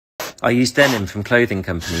I use denim from clothing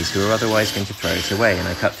companies who are otherwise going to throw it away, and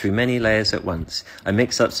I cut through many layers at once. I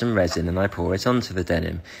mix up some resin and I pour it onto the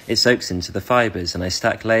denim. It soaks into the fibres, and I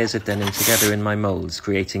stack layers of denim together in my moulds,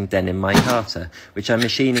 creating denim micarta, which I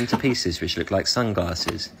machine into pieces which look like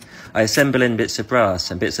sunglasses. I assemble in bits of brass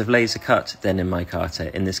and bits of laser-cut denim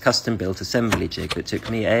micarta in this custom-built assembly jig that took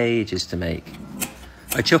me ages to make.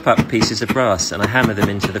 I chop up pieces of brass and I hammer them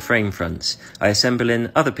into the frame fronts. I assemble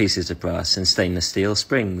in other pieces of brass and stainless steel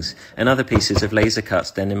springs, and other pieces of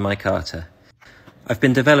laser-cut denim micarta. I've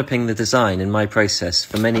been developing the design in my process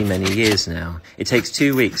for many years now. It takes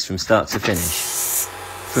 2 weeks from start to finish.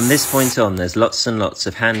 From this point on, there's lots and lots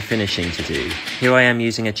of hand finishing to do. Here I am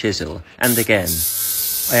using a chisel, and again.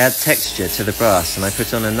 I add texture to the brass and I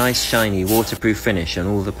put on a nice shiny waterproof finish on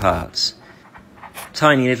all the parts.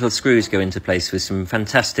 Tiny little screws go into place with some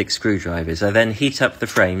fantastic screwdrivers. I then heat up the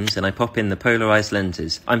frames and I pop in the polarised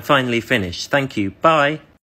lenses. I'm finally finished. Thank you. Bye.